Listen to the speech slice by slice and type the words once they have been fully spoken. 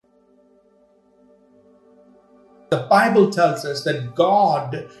The Bible tells us that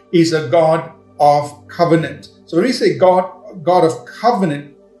God is a God of covenant. So when we say God of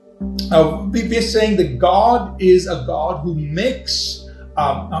covenant, we're saying that God is a God who makes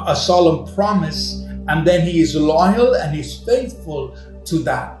a solemn promise, and then He is loyal and He's faithful to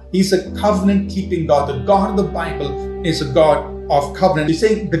that. He's a covenant-keeping God. The God of the Bible is a God of covenant. He's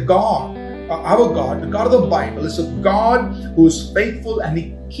saying the God, our God, the God of the Bible, is a God who is faithful and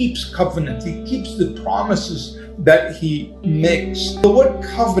He keeps covenant. He keeps the promises that He makes. The word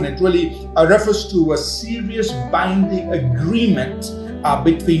covenant really refers to a serious binding agreement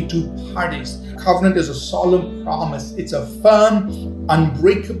between two parties. Covenant is a solemn promise. It's a firm,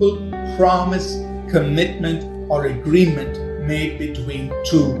 unbreakable promise, commitment, or agreement made between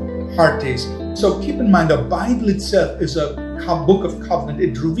two parties. So keep in mind, the Bible itself is a book of covenant.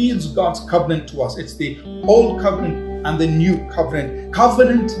 It reveals God's covenant to us. It's the old covenant and the new covenant.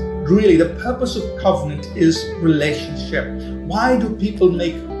 Covenant, really, the purpose of covenant is relationship. Why do people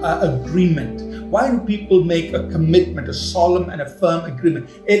make an agreement? Why do people make a commitment, a solemn and a firm agreement?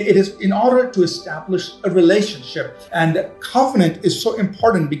 It is in order to establish a relationship. And covenant is so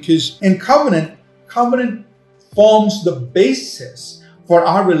important because in covenant forms the basis for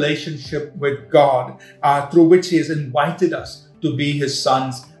our relationship with God, through which He has invited us to be His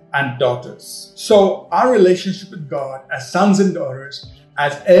sons and daughters. So our relationship with God as sons and daughters,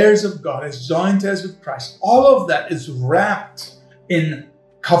 as heirs of God, as joint heirs with Christ, all of that is wrapped in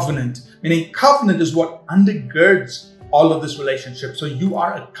covenant. Meaning covenant is what undergirds all of this relationship. So you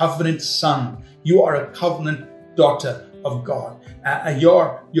are a covenant son. You are a covenant daughter of God.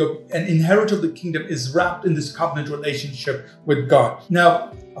 You're an inheritor of the kingdom is wrapped in this covenant relationship with God.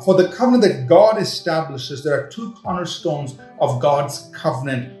 Now, for the covenant that God establishes, there are two cornerstones of God's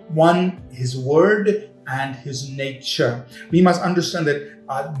covenant. One, His word, and His nature. We must understand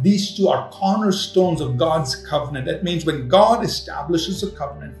that these two are cornerstones of God's covenant. That means when God establishes a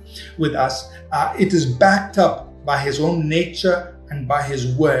covenant with us, it is backed up by His own nature and by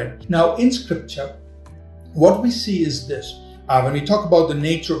His word. Now, in Scripture, what we see is this. When we talk about the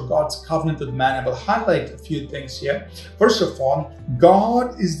nature of God's covenant with man, I will highlight a few things here. First of all,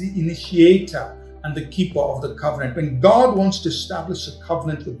 God is the initiator and the keeper of the covenant. When God wants to establish a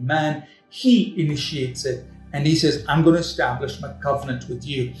covenant with man, He initiates it. And He says, I'm going to establish my covenant with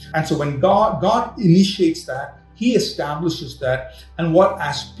you. And so when God initiates that, He establishes that. And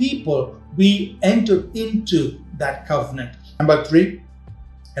as people, we enter into that covenant. Number 3,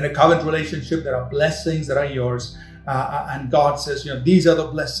 in a covenant relationship, there are blessings that are yours. And God says, these are the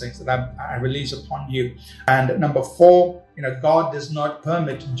blessings that I release upon you. And number 4, God does not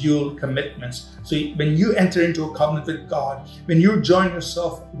permit dual commitments. So when you enter into a covenant with God, when you join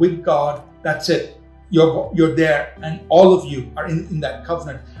yourself with God, that's it. You're there, and all of you are in that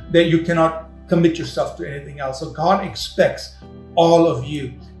covenant. That you cannot commit yourself to anything else. So God expects all of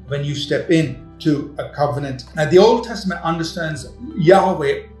you when you step into a covenant. Now, the Old Testament understands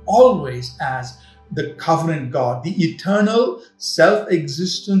Yahweh always as the covenant God, the eternal,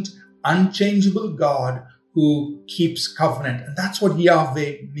 self-existent, unchangeable God who keeps covenant. And that's what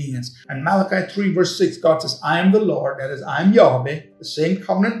Yahweh means. And Malachi 3 verse 6, God says, I am the Lord, that is, I am Yahweh, the same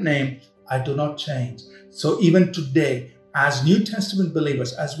covenant name, I do not change. So even today, as New Testament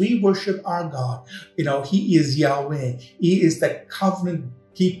believers, as we worship our God, He is Yahweh. He is the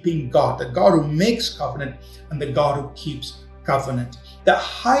covenant-keeping God, the God who makes covenant and the God who keeps covenant. The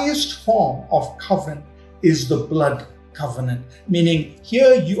highest form of covenant is the blood covenant, meaning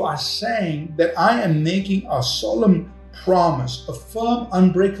here you are saying that I am making a solemn promise, a firm,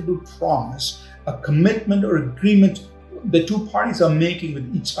 unbreakable promise, a commitment or agreement the two parties are making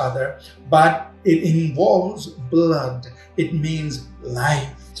with each other, but it involves blood. It means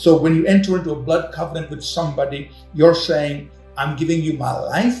life. So when you enter into a blood covenant with somebody, you're saying, I'm giving you my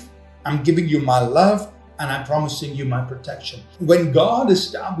life, I'm giving you my love, and I'm promising you my protection. When God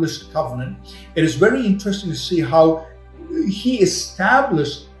established covenant, it is very interesting to see how He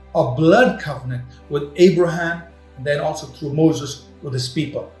established a blood covenant with Abraham, and then also through Moses with His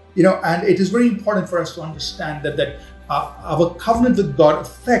people. And it is very important for us to understand that our covenant with God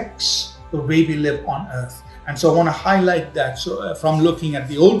affects the way we live on earth. And so I want to highlight that. So from looking at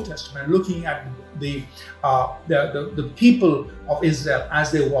the Old Testament, looking at the people of Israel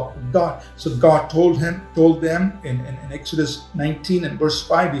as they walked with God. So God told them in Exodus 19 and verse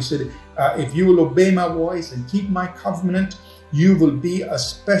 5, He said, if you will obey my voice and keep my covenant, you will be a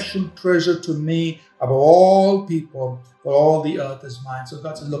special treasure to me above all people, for all the earth is mine. So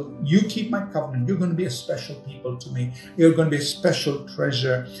God said, look, you keep my covenant, you're going to be a special people to me. You're going to be a special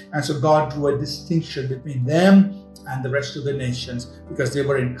treasure. And so God drew a distinction between them and the rest of the nations, because they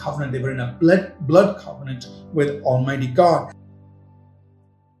were in covenant, they were in a blood covenant with Almighty God.